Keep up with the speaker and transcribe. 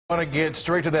I want to get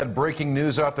straight to that breaking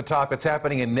news off the top. It's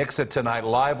happening in Nixa tonight.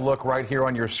 Live look right here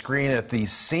on your screen at the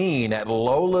scene at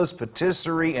Lola's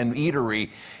Patisserie and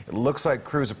Eatery. It looks like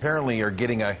crews apparently are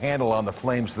getting a handle on the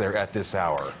flames there at this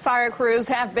hour. Fire crews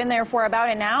have been there for about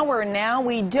an hour now.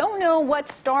 We don't know what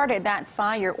started that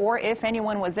fire or if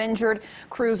anyone was injured.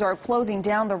 Crews are closing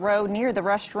down the road near the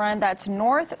restaurant that's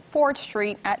North 4th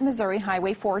Street at Missouri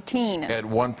Highway 14. At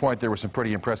one point, there were some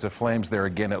pretty impressive flames there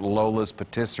again at Lola's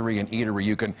Patisserie and Eatery.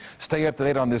 You can stay up to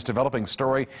date on this developing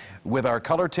story with our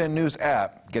KOLR10 News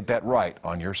app. Get that right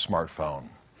on your smartphone.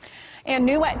 And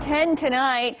new at 10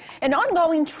 tonight, an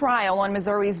ongoing trial on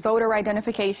Missouri's voter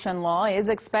identification law is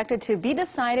expected to be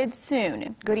decided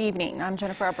soon. Good evening. I'm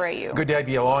Jennifer Abreu. Good to have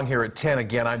you along here at 10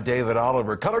 again. I'm David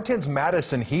Oliver. KOLR10's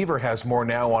Madison Heaver has more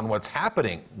now on what's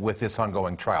happening with this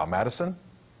ongoing trial. Madison?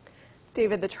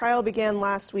 David, the trial began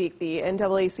last week. The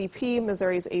NAACP,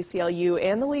 Missouri's ACLU,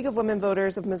 and the League of Women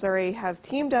Voters of Missouri have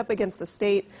teamed up against the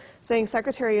state, saying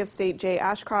Secretary of State Jay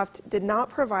Ashcroft did not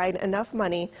provide enough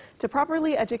money to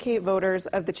properly educate voters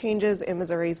of the changes in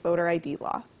Missouri's voter ID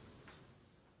law.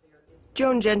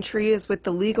 Joan Gentry is with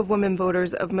the League of Women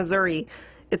Voters of Missouri.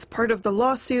 It's part of the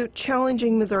lawsuit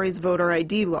challenging Missouri's voter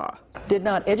ID law. Did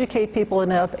not educate people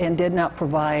enough and did not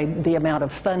provide the amount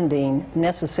of funding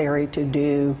necessary to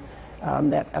do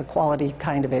a quality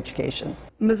kind of education.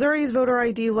 Missouri's voter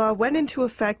ID law went into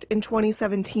effect in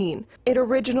 2017. It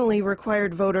originally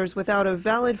required voters without a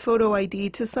valid photo ID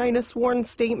to sign a sworn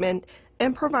statement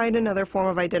and provide another form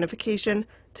of identification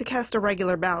to cast a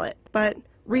regular ballot. But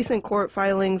recent court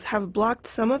filings have blocked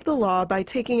some of the law by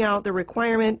taking out the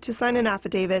requirement to sign an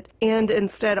affidavit and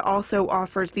instead also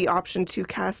offers the option to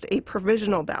cast a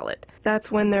provisional ballot.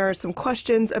 That's when there are some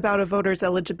questions about a voter's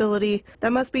eligibility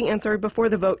that must be answered before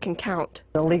the vote can count.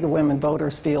 The League of Women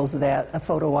Voters feels that a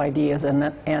photo ID is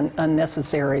an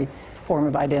unnecessary form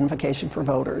of identification for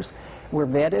voters. We're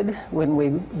vetted when we,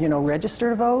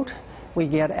 register to vote. We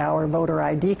get our voter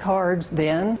ID cards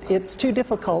then. It's too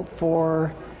difficult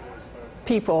for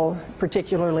people,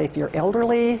 particularly if you're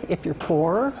elderly, if you're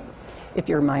poor, if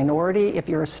you're a minority, if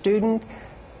you're a student.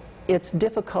 It's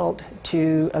difficult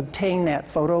to obtain that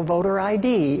photo voter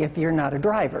ID if you're not a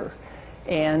driver.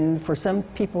 And for some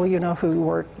people, who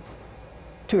work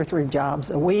 2 or 3 jobs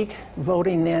a week,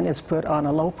 voting then is put on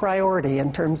a low priority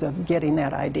in terms of getting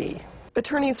that ID.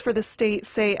 Attorneys for the state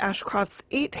say Ashcroft's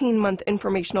 18-month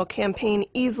informational campaign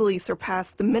easily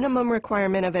surpassed the minimum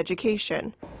requirement of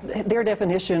education. Their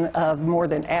definition of more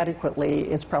than adequately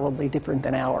is probably different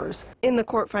than ours. In the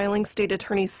court filing, state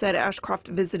attorneys said Ashcroft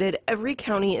visited every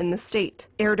county in the state,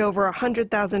 aired over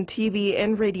 100,000 TV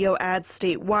and radio ads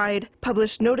statewide,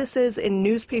 published notices in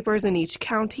newspapers in each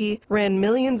county, ran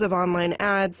millions of online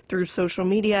ads through social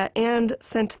media, and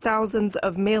sent thousands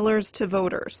of mailers to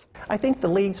voters. I think the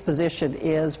League's position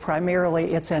is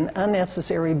primarily it's an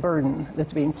unnecessary burden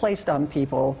that's being placed on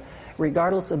people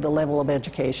regardless of the level of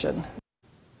education.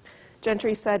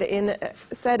 Gentry said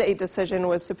a decision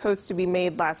was supposed to be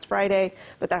made last Friday,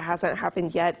 but that hasn't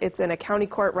happened yet. It's in a county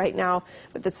court right now,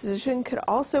 but the decision could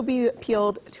also be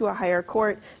appealed to a higher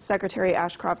court. Secretary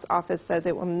Ashcroft's office says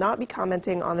it will not be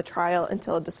commenting on the trial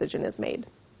until a decision is made.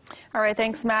 All right,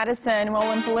 thanks, Madison.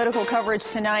 Well, in political coverage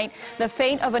tonight, the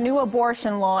fate of a new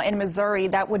abortion law in Missouri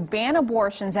that would ban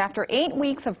abortions after 8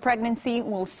 weeks of pregnancy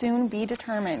will soon be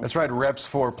determined. That's right. Reps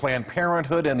for Planned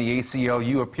Parenthood and the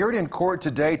ACLU appeared in court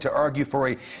today to argue for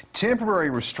a temporary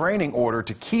restraining order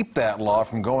to keep that law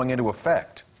from going into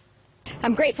effect.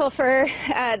 I'm grateful for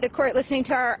the court listening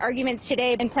to our arguments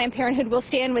today, and Planned Parenthood will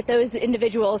stand with those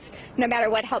individuals no matter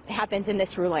what happens in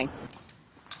this ruling.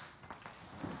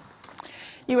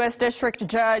 U.S. District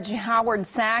Judge Howard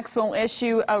Sachs will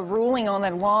issue a ruling on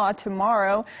the law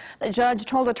tomorrow. The judge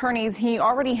told attorneys he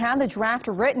already had the draft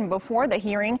written before the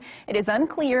hearing. It is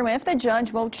unclear if the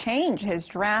judge will change his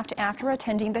draft after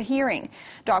attending the hearing.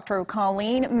 Dr.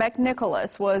 Colleen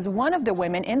McNicholas was one of the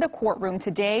women in the courtroom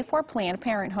today for Planned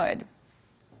Parenthood.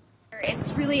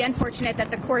 It's really unfortunate that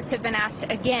the courts have been asked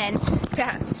again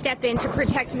to step in to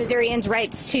protect Missourians'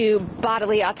 rights to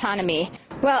bodily autonomy.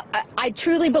 Well, I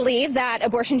truly believe that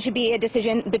abortion should be a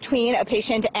decision between a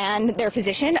patient and their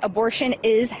physician. Abortion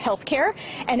is health care,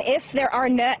 and if the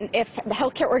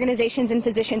healthcare organizations and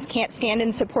physicians can't stand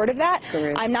in support of that,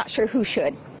 I'm not sure who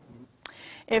should.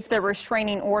 If the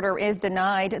restraining order is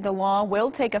denied, the law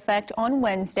will take effect on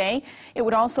Wednesday. It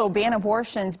would also ban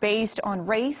abortions based on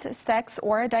race, sex,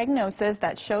 or a diagnosis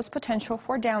that shows potential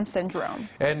for Down syndrome.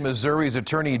 And Missouri's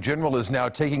Attorney General is now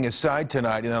taking a side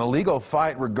tonight in a legal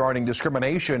fight regarding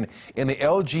discrimination in the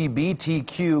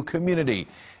LGBTQ community.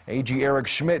 AG Eric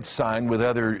Schmidt signed with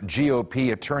other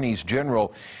GOP attorneys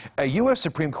general a U.S.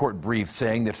 Supreme Court brief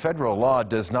saying that federal law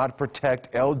does not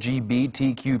protect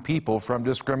LGBTQ people from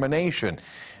discrimination.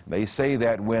 They say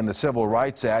that when the Civil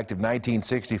Rights Act of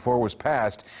 1964 was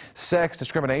passed, sex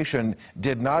discrimination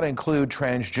did not include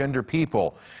transgender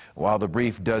people. While the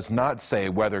brief does not say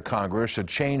whether Congress should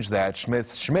change that,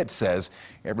 Schmidt says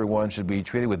everyone should be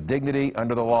treated with dignity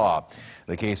under the law.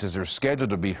 The cases are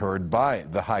scheduled to be heard by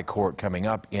the High Court coming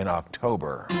up in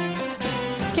October.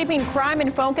 Keeping crime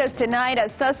in focus tonight, a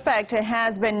suspect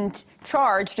has been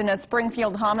charged in a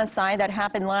Springfield homicide that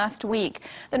happened last week.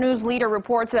 The News Leader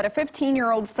reports that a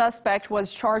 15-year-old suspect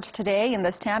was charged today in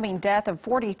the stabbing death of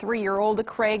 43-year-old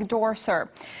Craig Dorser.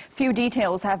 Few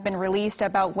details have been released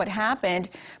about what happened.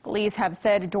 Police have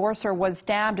said Dorser was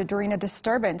stabbed during a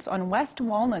disturbance on West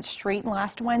Walnut Street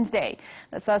last Wednesday.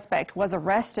 The suspect was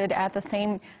arrested at the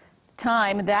same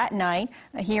time that night.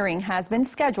 A hearing has been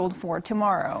scheduled for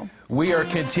tomorrow. We are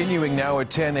continuing now at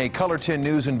 10, a KOLR10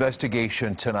 News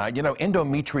investigation tonight. You know,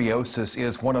 endometriosis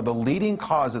is one of the leading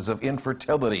causes of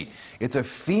infertility. It's a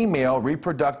female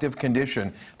reproductive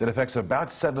condition that affects about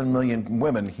 7 million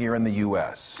women here in the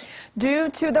U.S. Due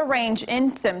to the range in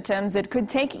symptoms, it could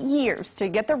take years to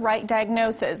get the right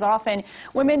diagnosis. Often,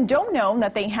 women don't know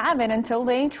that they have it until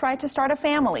they try to start a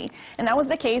family. And that was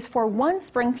the case for one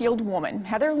Springfield woman.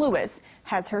 Heather Lewis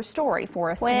has her story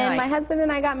for us tonight. When my husband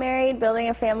and I got married, building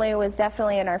a family was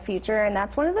definitely in our future, and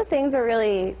that's one of the things that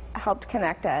really helped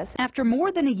connect us. After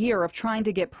more than a year of trying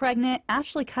to get pregnant,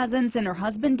 Ashley Cousins and her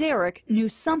husband Derek knew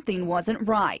something wasn't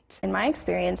right. In my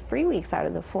experience, 3 weeks out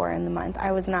of the 4 in the month,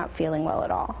 I was not feeling well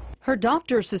at all. Her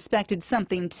doctor suspected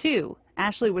something too.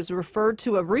 Ashley was referred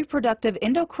to a reproductive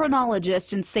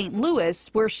endocrinologist in St. Louis,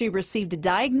 where she received a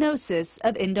diagnosis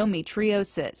of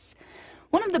endometriosis.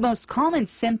 One of the most common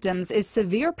symptoms is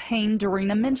severe pain during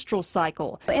a menstrual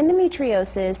cycle.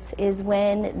 Endometriosis is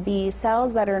when the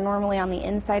cells that are normally on the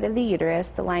inside of the uterus,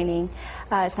 the lining,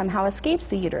 somehow escapes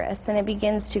the uterus, and it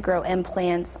begins to grow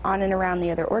implants on and around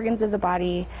the other organs of the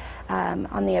body,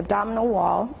 on the abdominal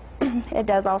wall. It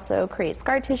does also create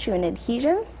scar tissue and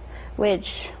adhesions,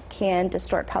 which can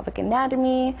distort pelvic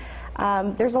anatomy.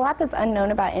 There's a lot that's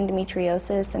unknown about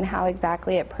endometriosis and how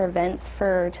exactly it prevents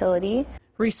fertility.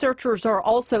 Researchers are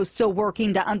also still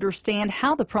working to understand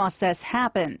how the process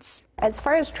happens. As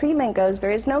far as treatment goes,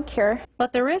 there is no cure.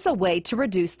 But there is a way to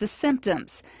reduce the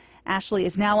symptoms. Ashley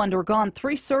has now undergone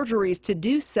 3 surgeries to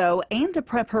do so and to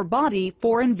prep her body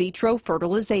for in vitro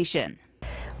fertilization.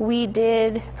 We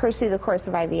did pursue the course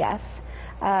of IVF.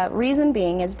 Reason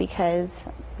being is because,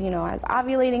 I was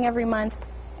ovulating every month.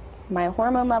 My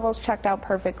hormone levels checked out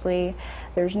perfectly.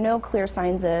 There's no clear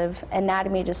signs of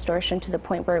anatomy distortion to the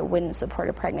point where it wouldn't support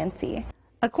a pregnancy.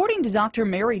 According to Dr.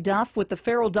 Mary Duff with the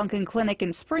Farrell Duncan Clinic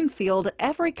in Springfield,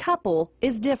 every couple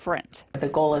is different. The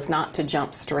goal is not to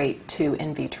jump straight to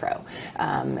in vitro,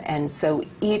 and so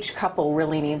each couple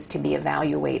really needs to be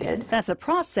evaluated. That's a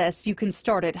process you can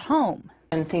start at home.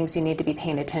 And things you need to be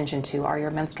paying attention to are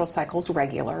your menstrual cycles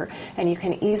regular, and you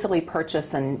can easily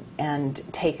purchase and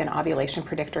take an ovulation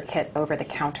predictor kit over the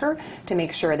counter to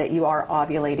make sure that you are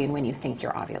ovulating when you think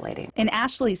you're ovulating. In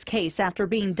Ashley's case, after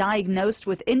being diagnosed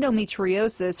with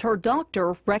endometriosis, her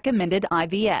doctor recommended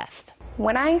IVF.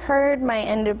 When I heard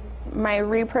my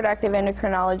reproductive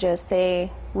endocrinologist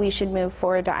say we should move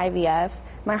forward to IVF,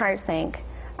 my heart sank.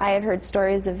 I had heard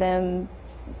stories of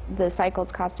the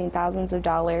cycles costing thousands of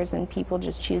dollars and people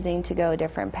just choosing to go a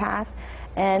different path,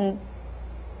 and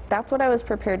that's what I was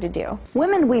prepared to do.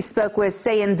 Women we spoke with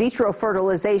say in vitro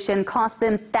fertilization costs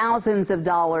them thousands of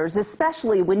dollars,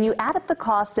 especially when you add up the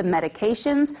cost of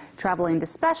medications, traveling to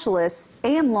specialists,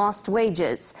 and lost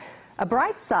wages. A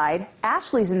bright side,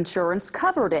 Ashley's insurance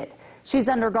covered it. She's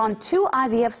undergone 2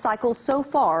 IVF cycles so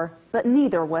far, but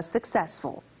neither was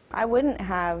successful. I wouldn't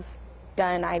have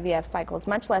done IVF cycles,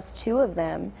 much less 2 of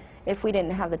them, if we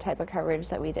didn't have the type of coverage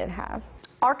that we did have.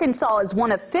 Arkansas is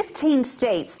one of 15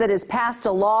 states that has passed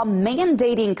a law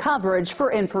mandating coverage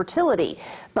for infertility.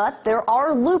 But there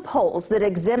are loopholes that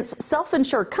exempts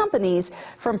self-insured companies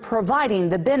from providing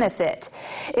the benefit.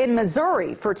 In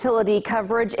Missouri, fertility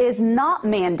coverage is not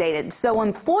mandated, so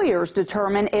employers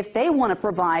determine if they want to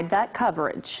provide that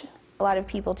coverage. A lot of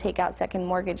people take out second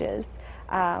mortgages.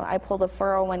 I pulled a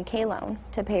 401k loan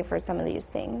to pay for some of these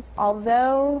things.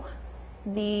 Although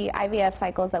the IVF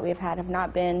cycles that we've had have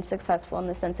not been successful in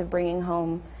the sense of bringing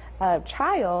home a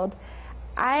child,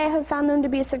 I have found them to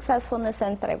be successful in the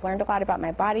sense that I've learned a lot about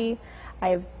my body.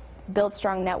 I've built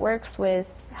strong networks with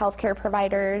healthcare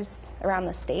providers around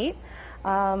the state,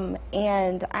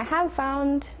 and I have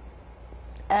found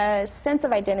a sense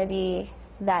of identity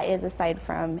that is aside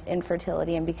from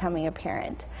infertility and becoming a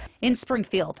parent. In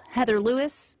Springfield, Heather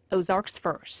Lewis, Ozarks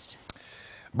First.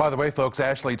 By the way, folks,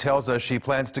 Ashley tells us she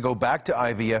plans to go back to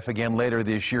IVF again later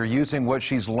this year, using what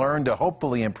she's learned to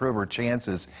hopefully improve her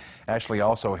chances. Ashley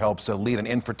also helps lead an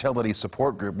infertility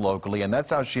support group locally, and that's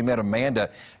how she met Amanda.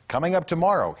 Coming up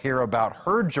tomorrow, hear about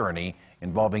her journey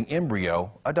involving embryo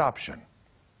adoption.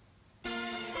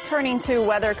 Turning to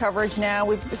weather coverage now,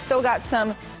 we've still got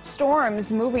some storms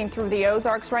moving through the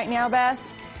Ozarks right now, Beth.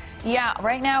 Yeah,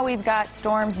 right now we've got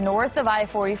storms north of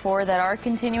I-44 that are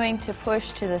continuing to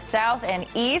push to the south and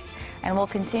east and will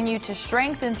continue to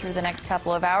strengthen through the next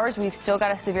couple of hours. We've still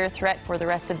got a severe threat for the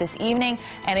rest of this evening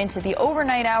and into the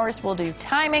overnight hours. We'll do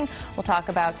timing. We'll talk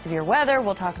about severe weather.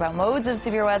 We'll talk about modes of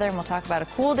severe weather, and we'll talk about a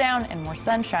cool down and more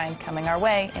sunshine coming our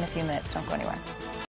way in a few minutes. Don't go anywhere.